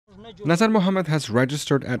Nazar Mohammed has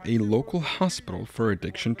registered at a local hospital for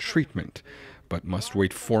addiction treatment, but must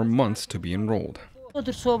wait 4 months to be enrolled.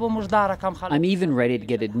 I'm even ready to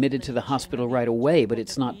get admitted to the hospital right away, but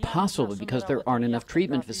it's not possible because there aren't enough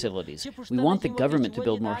treatment facilities. We want the government to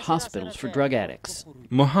build more hospitals for drug addicts.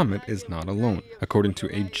 Mohammed is not alone. According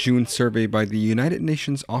to a June survey by the United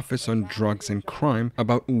Nations Office on Drugs and Crime,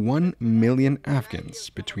 about 1 million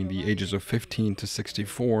Afghans between the ages of 15 to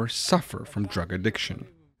 64 suffer from drug addiction.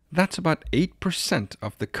 That's about 8%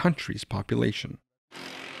 of the country's population.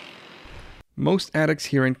 Most addicts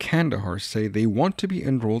here in Kandahar say they want to be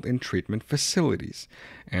enrolled in treatment facilities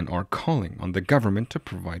and are calling on the government to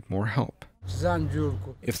provide more help.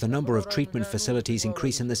 If the number of treatment facilities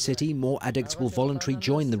increase in the city, more addicts will voluntarily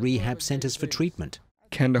join the rehab centers for treatment.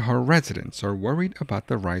 Kandahar residents are worried about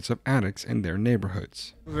the rise of addicts in their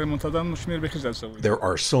neighborhoods. There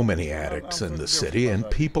are so many addicts in the city,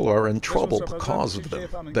 and people are in trouble because of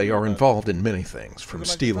them. They are involved in many things, from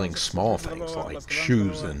stealing small things like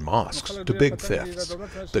shoes and mosques to big thefts.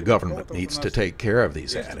 The government needs to take care of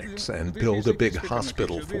these addicts and build a big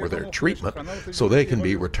hospital for their treatment so they can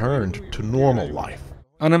be returned to normal life.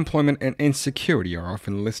 Unemployment and insecurity are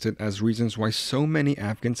often listed as reasons why so many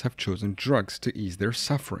Afghans have chosen drugs to ease their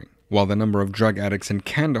suffering. While the number of drug addicts in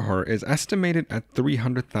Kandahar is estimated at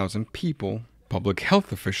 300,000 people, public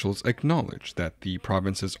health officials acknowledge that the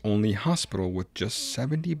province's only hospital with just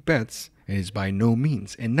 70 beds is by no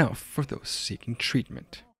means enough for those seeking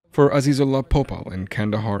treatment. For Azizullah Popal in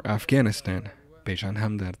Kandahar, Afghanistan, Bejan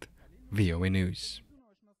Hamdard, VOA News.